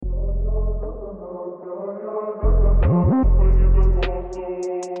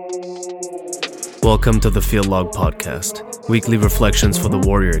Welcome to the Field Log Podcast, weekly reflections for the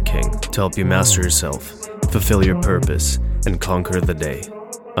Warrior King to help you master yourself, fulfill your purpose, and conquer the day.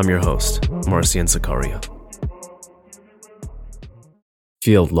 I'm your host, Marcian Sakaria.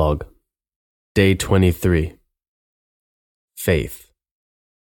 Field Log, Day 23. Faith.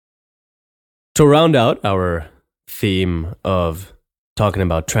 To round out our theme of talking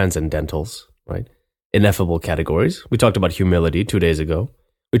about transcendentals, right? Ineffable categories. We talked about humility 2 days ago.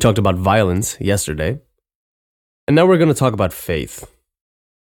 We talked about violence yesterday. And now we're going to talk about faith.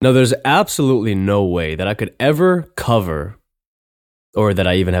 Now, there's absolutely no way that I could ever cover, or that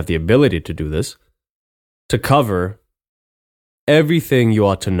I even have the ability to do this, to cover everything you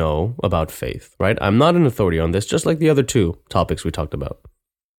ought to know about faith, right? I'm not an authority on this, just like the other two topics we talked about.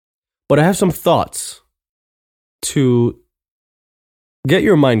 But I have some thoughts to get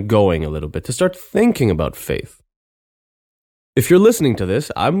your mind going a little bit, to start thinking about faith. If you're listening to this,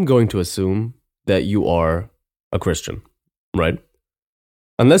 I'm going to assume that you are a Christian, right?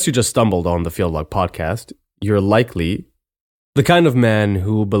 Unless you just stumbled on the Field Log podcast, you're likely the kind of man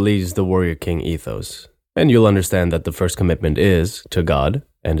who believes the Warrior King ethos. And you'll understand that the first commitment is to God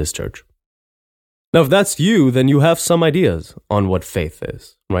and His church. Now, if that's you, then you have some ideas on what faith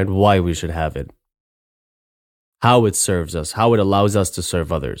is, right? Why we should have it, how it serves us, how it allows us to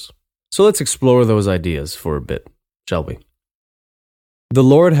serve others. So let's explore those ideas for a bit, shall we? The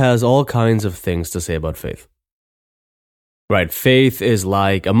Lord has all kinds of things to say about faith. Right, faith is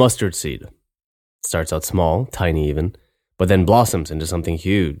like a mustard seed. It starts out small, tiny even, but then blossoms into something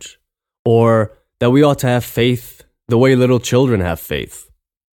huge. Or that we ought to have faith the way little children have faith.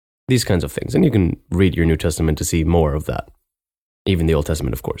 These kinds of things. And you can read your New Testament to see more of that. Even the Old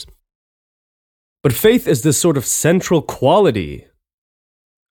Testament, of course. But faith is this sort of central quality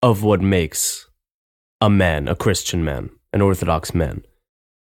of what makes a man, a Christian man, an Orthodox man.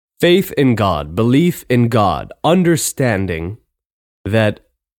 Faith in God, belief in God, understanding that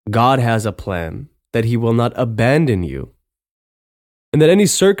God has a plan, that He will not abandon you, and that any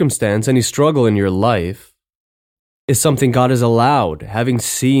circumstance, any struggle in your life is something God has allowed, having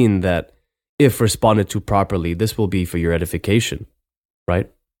seen that if responded to properly, this will be for your edification,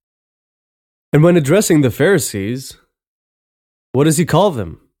 right? And when addressing the Pharisees, what does He call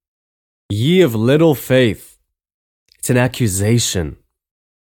them? Ye of little faith. It's an accusation.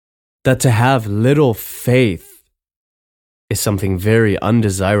 That to have little faith is something very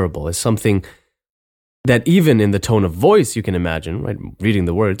undesirable, is something that even in the tone of voice you can imagine, right, reading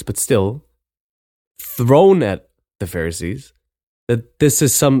the words, but still thrown at the Pharisees, that this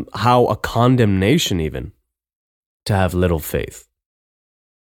is somehow a condemnation even to have little faith.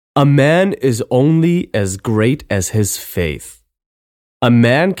 A man is only as great as his faith. A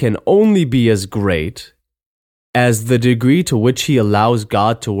man can only be as great as the degree to which he allows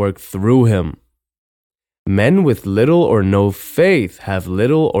God to work through him. Men with little or no faith have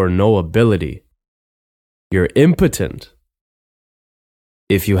little or no ability. You're impotent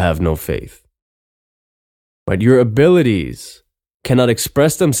if you have no faith. But your abilities cannot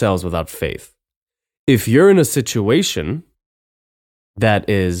express themselves without faith. If you're in a situation that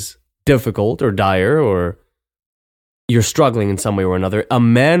is difficult or dire, or you're struggling in some way or another, a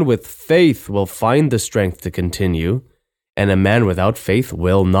man with faith will find the strength to continue, and a man without faith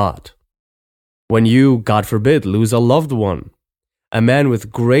will not. When you, God forbid, lose a loved one, a man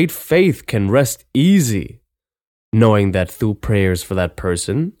with great faith can rest easy, knowing that through prayers for that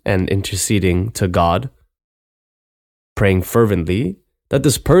person and interceding to God, praying fervently, that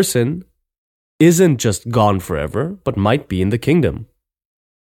this person isn't just gone forever, but might be in the kingdom,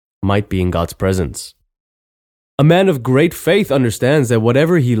 might be in God's presence. A man of great faith understands that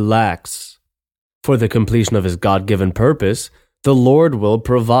whatever he lacks for the completion of his God-given purpose, the Lord will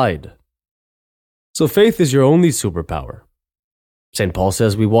provide. So faith is your only superpower. St. Paul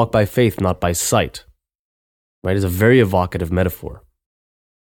says we walk by faith, not by sight. Right? It's a very evocative metaphor.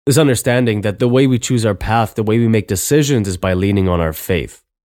 This understanding that the way we choose our path, the way we make decisions is by leaning on our faith.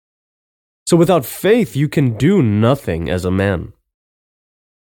 So without faith, you can do nothing as a man.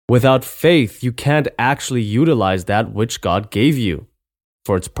 Without faith, you can't actually utilize that which God gave you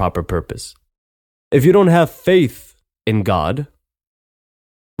for its proper purpose. If you don't have faith in God,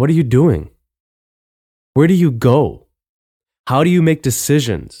 what are you doing? Where do you go? How do you make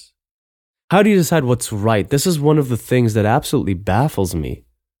decisions? How do you decide what's right? This is one of the things that absolutely baffles me.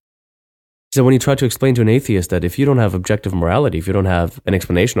 So when you try to explain to an atheist that if you don't have objective morality, if you don't have an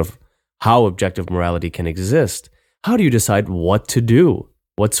explanation of how objective morality can exist, how do you decide what to do?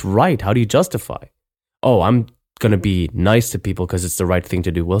 What's right? How do you justify? Oh, I'm going to be nice to people because it's the right thing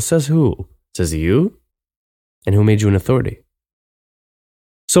to do. Well, says who? Says you? And who made you an authority?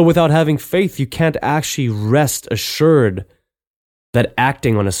 So without having faith, you can't actually rest assured that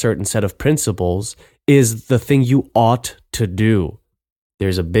acting on a certain set of principles is the thing you ought to do.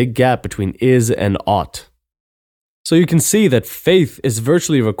 There's a big gap between is and ought. So you can see that faith is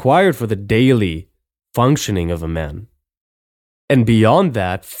virtually required for the daily functioning of a man. And beyond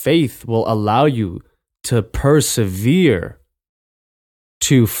that, faith will allow you to persevere,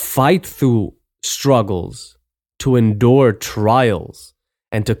 to fight through struggles, to endure trials,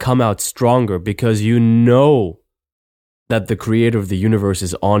 and to come out stronger because you know that the creator of the universe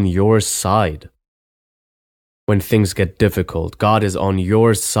is on your side. When things get difficult, God is on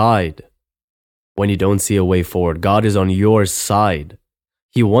your side. When you don't see a way forward, God is on your side.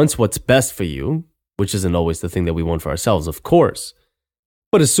 He wants what's best for you, which isn't always the thing that we want for ourselves, of course.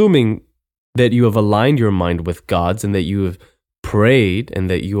 But assuming that you have aligned your mind with God's and that you have prayed and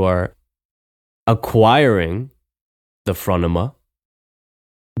that you are acquiring the phronema,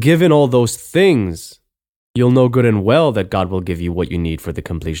 given all those things, you'll know good and well that God will give you what you need for the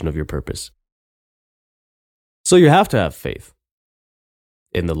completion of your purpose. So you have to have faith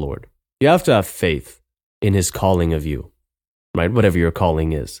in the Lord. You have to have faith in His calling of you, right? Whatever your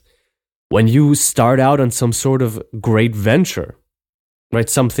calling is. When you start out on some sort of great venture, right?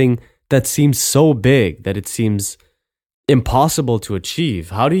 Something that seems so big that it seems impossible to achieve.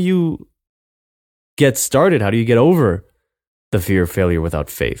 How do you get started? How do you get over the fear of failure without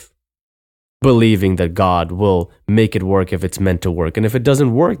faith? Believing that God will make it work if it's meant to work. And if it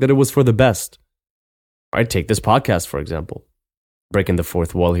doesn't work, that it was for the best. Right? Take this podcast, for example. Breaking the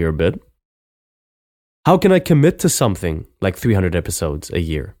fourth wall here a bit. How can I commit to something like 300 episodes a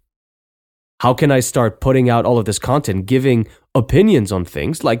year? How can I start putting out all of this content, giving opinions on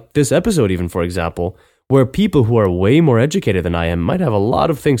things like this episode even, for example, where people who are way more educated than I am might have a lot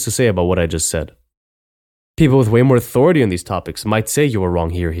of things to say about what I just said. People with way more authority on these topics might say you were wrong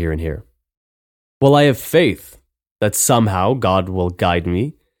here, here, and here. Well, I have faith that somehow God will guide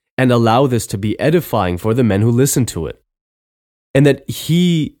me and allow this to be edifying for the men who listen to it. And that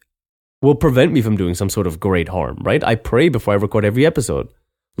He will prevent me from doing some sort of great harm, right? I pray before I record every episode.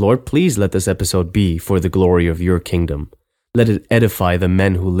 Lord, please let this episode be for the glory of your kingdom. Let it edify the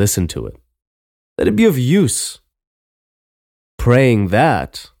men who listen to it. Let it be of use. Praying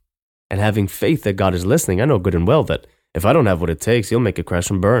that and having faith that God is listening, I know good and well that if I don't have what it takes, He'll make it crash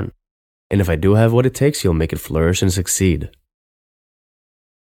and burn. And if I do have what it takes, He'll make it flourish and succeed.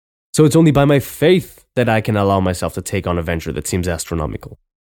 So it's only by my faith that I can allow myself to take on a venture that seems astronomical.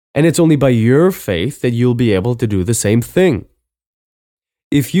 And it's only by your faith that you'll be able to do the same thing.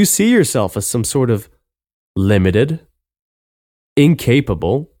 If you see yourself as some sort of limited,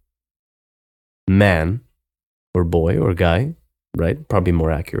 incapable man or boy or guy, right? Probably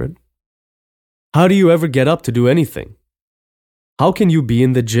more accurate. How do you ever get up to do anything? How can you be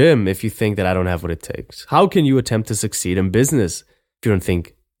in the gym if you think that I don't have what it takes? How can you attempt to succeed in business if you don't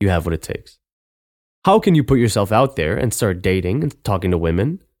think you have what it takes? How can you put yourself out there and start dating and talking to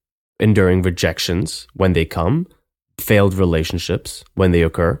women, enduring rejections when they come, failed relationships when they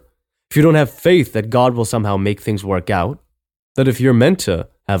occur, if you don't have faith that God will somehow make things work out, that if you're meant to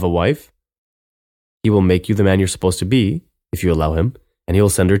have a wife, He will make you the man you're supposed to be if you allow Him, and He'll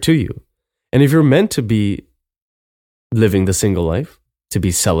send her to you. And if you're meant to be living the single life, to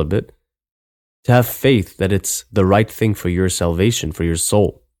be celibate, to have faith that it's the right thing for your salvation, for your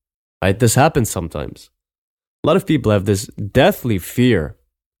soul. Right? This happens sometimes. A lot of people have this deathly fear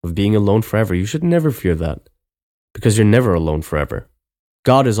of being alone forever. You should never fear that, because you're never alone forever.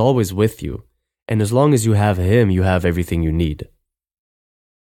 God is always with you, and as long as you have Him, you have everything you need.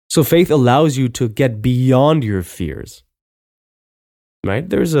 So faith allows you to get beyond your fears. Right?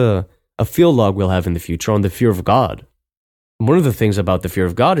 There's a field log we'll have in the future on the fear of God. One of the things about the fear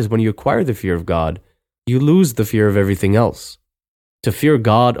of God is when you acquire the fear of God, you lose the fear of everything else. To fear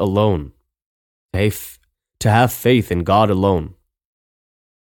God alone, to have faith in God alone,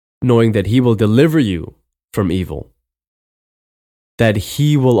 knowing that He will deliver you from evil, that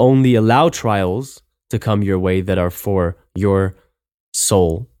He will only allow trials to come your way that are for your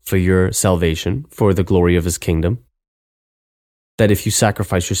soul, for your salvation, for the glory of His kingdom, that if you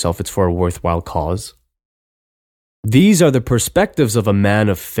sacrifice yourself, it's for a worthwhile cause. These are the perspectives of a man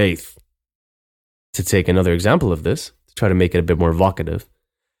of faith. To take another example of this, to try to make it a bit more evocative,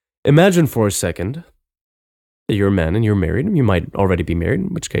 imagine for a second that you're a man and you're married. You might already be married,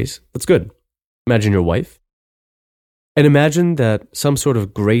 in which case, that's good. Imagine your wife. And imagine that some sort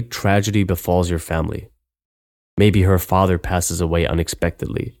of great tragedy befalls your family. Maybe her father passes away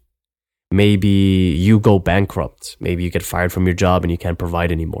unexpectedly. Maybe you go bankrupt. Maybe you get fired from your job and you can't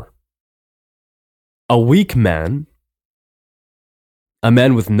provide anymore. A weak man A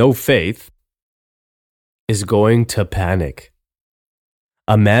man with no faith is going to panic.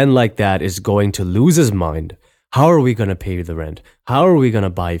 A man like that is going to lose his mind. How are we going to pay the rent? How are we going to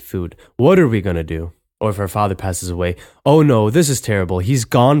buy food? What are we going to do? Or if her father passes away, oh no, this is terrible. He's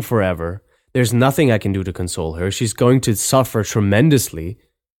gone forever. There's nothing I can do to console her. She's going to suffer tremendously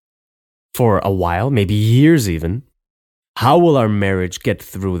for a while, maybe years even. How will our marriage get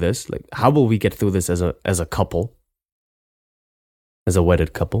through this? Like, how will we get through this as a couple? As a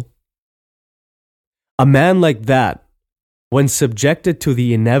wedded couple? A man like that, when subjected to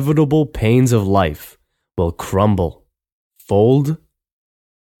the inevitable pains of life, will crumble, fold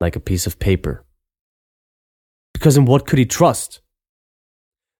like a piece of paper. Because in what could he trust?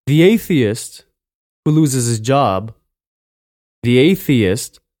 The atheist who loses his job, the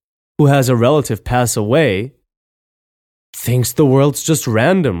atheist who has a relative pass away, thinks the world's just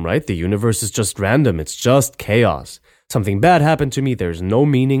random, right? The universe is just random. It's just chaos. Something bad happened to me. There's no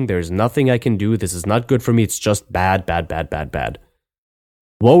meaning. There's nothing I can do. This is not good for me. It's just bad, bad, bad, bad, bad.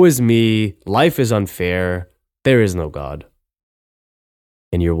 Woe is me. Life is unfair. There is no God.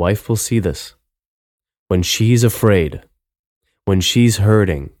 And your wife will see this. When she's afraid, when she's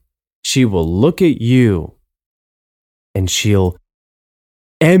hurting, she will look at you and she'll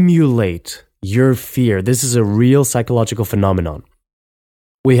emulate your fear. This is a real psychological phenomenon.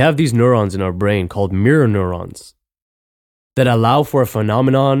 We have these neurons in our brain called mirror neurons that allow for a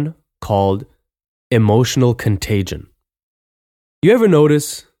phenomenon called emotional contagion. You ever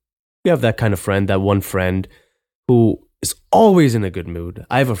notice you have that kind of friend, that one friend who is always in a good mood?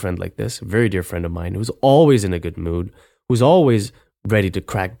 I have a friend like this, a very dear friend of mine, who's always in a good mood, who's always ready to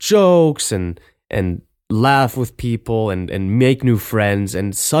crack jokes and laugh with people and make new friends,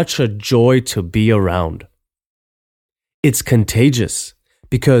 and such a joy to be around. It's contagious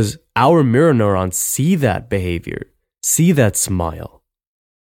because our mirror neurons see that behavior, see that smile,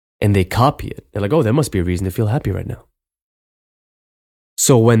 and they copy it. They're like, oh, there must be a reason to feel happy right now.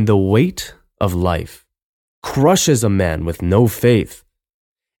 So when the weight of life crushes a man with no faith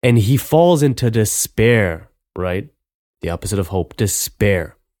and he falls into despair, right? The opposite of hope,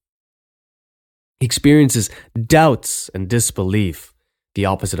 despair. He experiences doubts and disbelief, the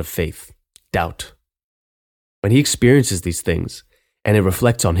opposite of faith, doubt. When he experiences these things and it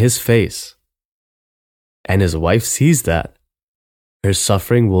reflects on his face, and his wife sees that, her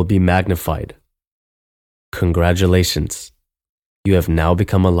suffering will be magnified. Congratulations, you have now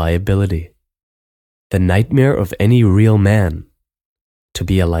become a liability. The nightmare of any real man, to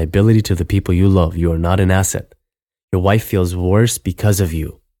be a liability to the people you love. You are not an asset. Your wife feels worse because of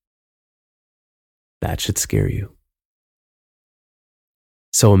you. That should scare you.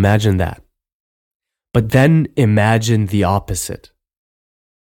 So imagine that. But then imagine the opposite.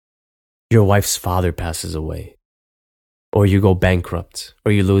 Your wife's father passes away, or you go bankrupt,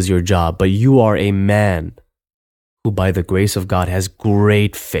 or you lose your job, but you are a man who, by the grace of God, has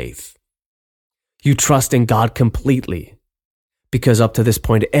great faith. You trust in God completely, because up to this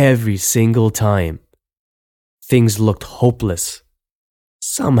point, every single time, things looked hopeless.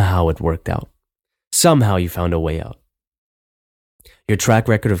 Somehow it worked out. Somehow you found a way out. Your track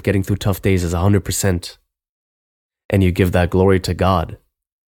record of getting through tough days is 100%, and you give that glory to God.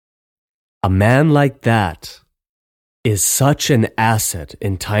 A man like that is such an asset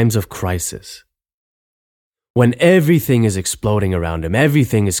in times of crisis. When everything is exploding around him,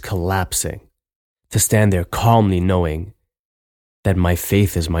 everything is collapsing, to stand there calmly knowing that my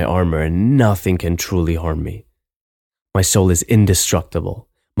faith is my armor and nothing can truly harm me. My soul is indestructible.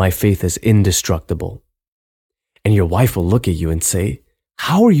 My faith is indestructible. And your wife will look at you and say,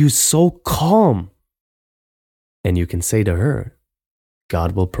 how are you so calm? And you can say to her,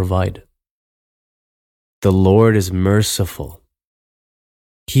 God will provide. The Lord is merciful.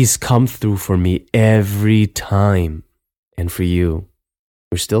 He's come through for me every time. And for you,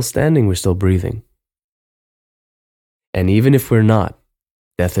 we're still standing, we're still breathing. And even if we're not,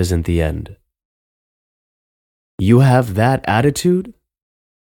 death isn't the end. You have that attitude,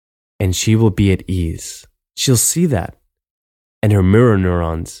 and she will be at ease. She'll see that, and her mirror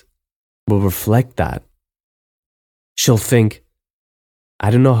neurons will reflect that. She'll think, I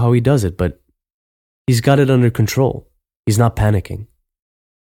don't know how he does it, but he's got it under control. He's not panicking.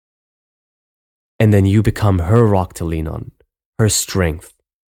 And then you become her rock to lean on, her strength.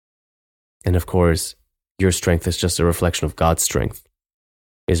 And of course, your strength is just a reflection of God's strength,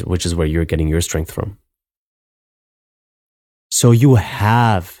 which is where you're getting your strength from. So you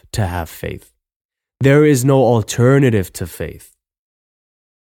have to have faith. There is no alternative to faith.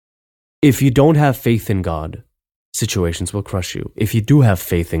 If you don't have faith in God, situations will crush you. If you do have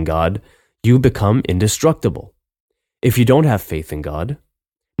faith in God, you become indestructible. If you don't have faith in God,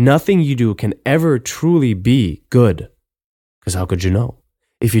 nothing you do can ever truly be good. Because how could you know?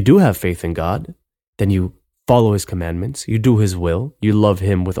 If you do have faith in God, then you follow his commandments, you do his will, you love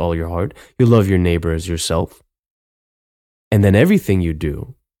him with all your heart, you love your neighbor as yourself. And then everything you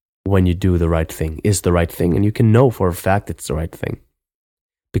do, when you do the right thing, is the right thing. And you can know for a fact it's the right thing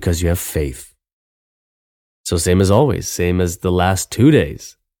because you have faith. So same as always, same as the last 2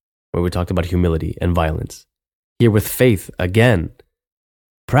 days where we talked about humility and violence. Here with faith, again,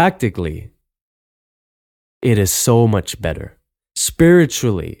 practically, it is so much better.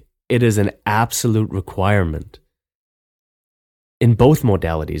 Spiritually, it is an absolute requirement. In both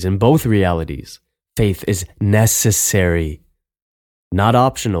modalities, in both realities, faith is necessary. Not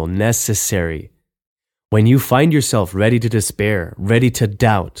optional, necessary. When you find yourself ready to despair, ready to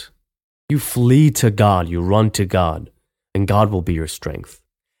doubt, you flee to God, you run to God, and God will be your strength.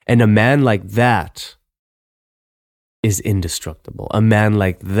 And a man like that is indestructible. A man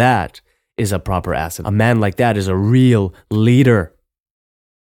like that is a proper asset. A man like that is a real leader.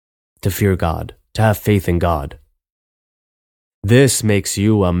 To fear God, to have faith in God. This makes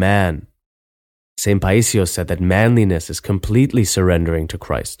you a man. St. Paisios said that manliness is completely surrendering to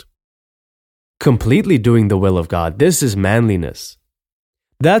Christ. Completely doing the will of God. This is manliness.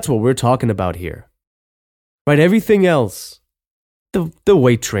 That's what we're talking about here. Right? Everything else, the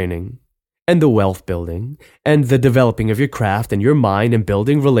weight training and the wealth building and the developing of your craft and your mind and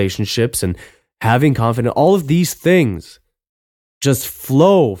building relationships and having confidence, all of these things just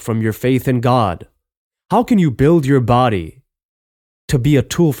flow from your faith in God. How can you build your body to be a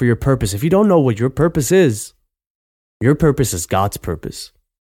tool for your purpose if you don't know what your purpose is? Your purpose is God's purpose.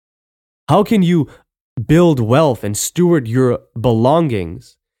 How can you build wealth and steward your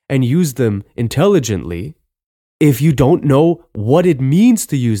belongings and use them intelligently if you don't know what it means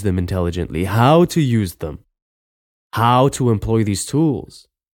to use them intelligently, how to use them, how to employ these tools?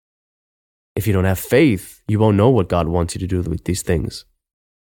 If you don't have faith, you won't know what God wants you to do with these things.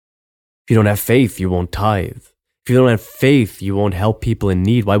 If you don't have faith, you won't tithe. If you don't have faith, you won't help people in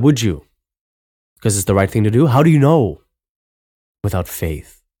need. Why would you? Because it's the right thing to do? How do you know without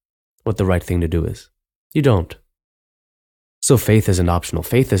faith what the right thing to do is? You don't. So faith isn't optional.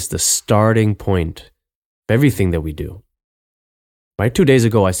 Faith is the starting point of everything that we do. Right? 2 days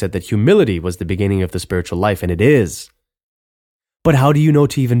ago, I said that humility was the beginning of the spiritual life, and it is. But how do you know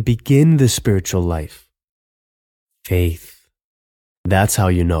to even begin the spiritual life? Faith. That's how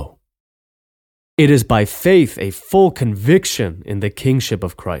you know. It is by faith, a full conviction in the kingship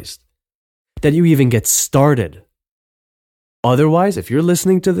of Christ, that you even get started. Otherwise, if you're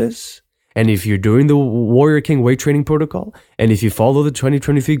listening to this, and if you're doing the Warrior King weight training protocol, and if you follow the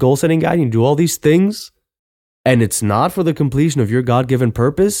 2023 goal setting guide and you do all these things, and it's not for the completion of your God-given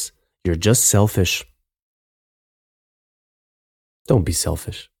purpose, you're just selfish. Don't be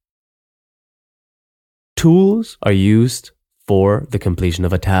selfish. Tools are used for the completion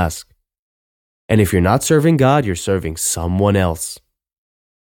of a task. And if you're not serving God, you're serving someone else.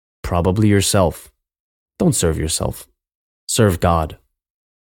 Probably yourself. Don't serve yourself. Serve God.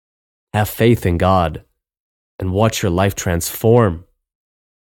 Have faith in God and watch your life transform.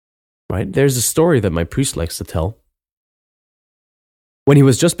 Right? There's a story that my priest likes to tell. When he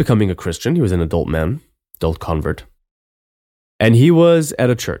was just becoming a Christian, he was an adult man, adult convert. And he was at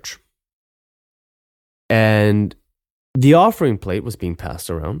a church. And the offering plate was being passed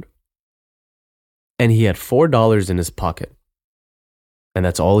around. And he had $4 in his pocket. And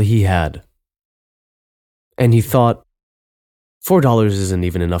that's all he had. And he thought, $4 isn't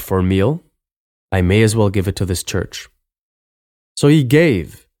even enough for a meal. I may as well give it to this church. So he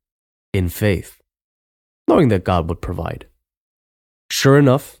gave in faith, knowing that God would provide. Sure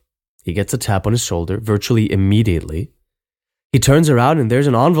enough, he gets a tap on his shoulder virtually immediately. He turns around and there's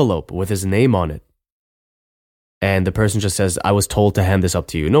an envelope with his name on it. And the person just says, I was told to hand this up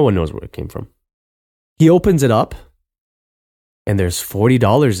to you. No one knows where it came from. He opens it up and there's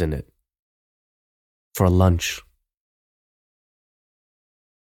 $40 in it for lunch.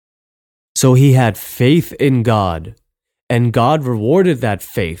 So he had faith in God, and God rewarded that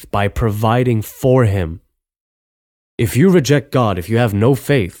faith by providing for him. If you reject God, if you have no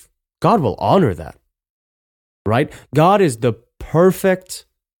faith, God will honor that. Right? God is the perfect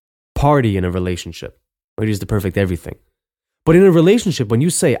party in a relationship. Right? He's the perfect everything. But in a relationship, when you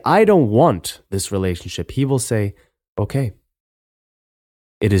say, I don't want this relationship, he will say, okay.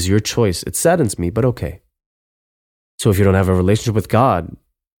 It is your choice. It saddens me, but okay. So if you don't have a relationship with God,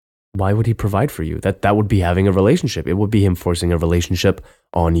 why would he provide for you? That would be having a relationship. It would be him forcing a relationship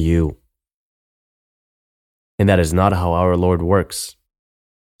on you. And that is not how our Lord works.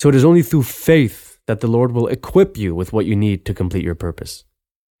 So it is only through faith that the Lord will equip you with what you need to complete your purpose.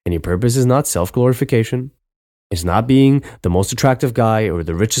 And your purpose is not self-glorification. It's not being the most attractive guy or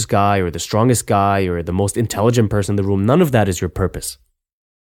the richest guy or the strongest guy or the most intelligent person in the room. None of that is your purpose.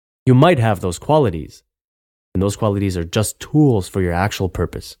 You might have those qualities, and those qualities are just tools for your actual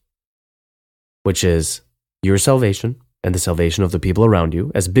purpose, which is your salvation and the salvation of the people around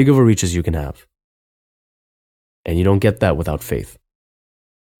you, as big of a reach as you can have. And you don't get that without faith.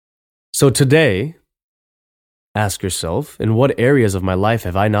 So today, ask yourself, in what areas of my life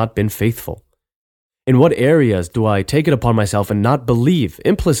have I not been faithful? In what areas do I take it upon myself and not believe,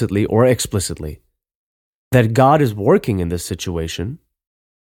 implicitly or explicitly, that God is working in this situation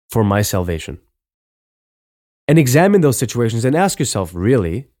for my salvation? And examine those situations and ask yourself,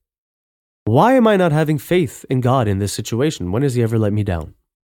 really, why am I not having faith in God in this situation? When has He ever let me down?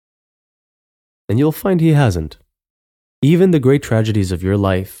 And you'll find He hasn't. Even the great tragedies of your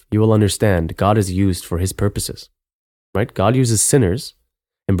life, you will understand God is used for His purposes, right? God uses sinners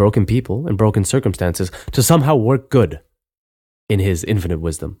and broken people and broken circumstances to somehow work good in His infinite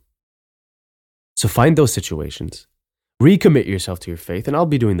wisdom. So find those situations, recommit yourself to your faith, and I'll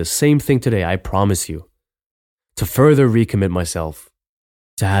be doing the same thing today, I promise you, to further recommit myself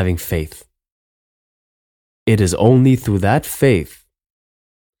to having faith. It is only through that faith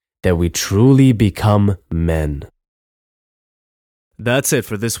that we truly become men. That's it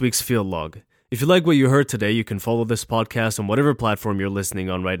for this week's Field Log. If you like what you heard today, you can follow this podcast on whatever platform you're listening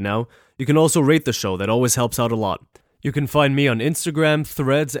on right now. You can also rate the show. That always helps out a lot. You can find me on Instagram,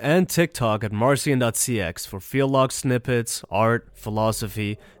 Threads, and TikTok at marcian.cx for Field Log snippets, art,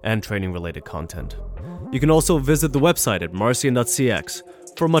 philosophy, and training-related content. You can also visit the website at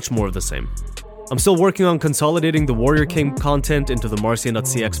marcian.cx for much more of the same. I'm still working on consolidating the Warrior King content into the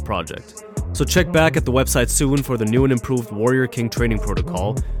marcian.cx project. So check back at the website soon for the new and improved Warrior King training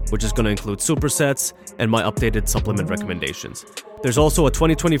protocol, which is going to include supersets and my updated supplement recommendations. There's also a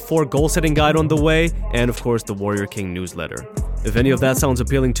 2024 goal-setting guide on the way, and of course the Warrior King newsletter. If any of that sounds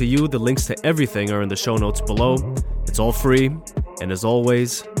appealing to you, the links to everything are in the show notes below. It's all free, and as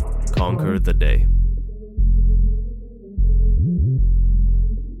always, conquer the day.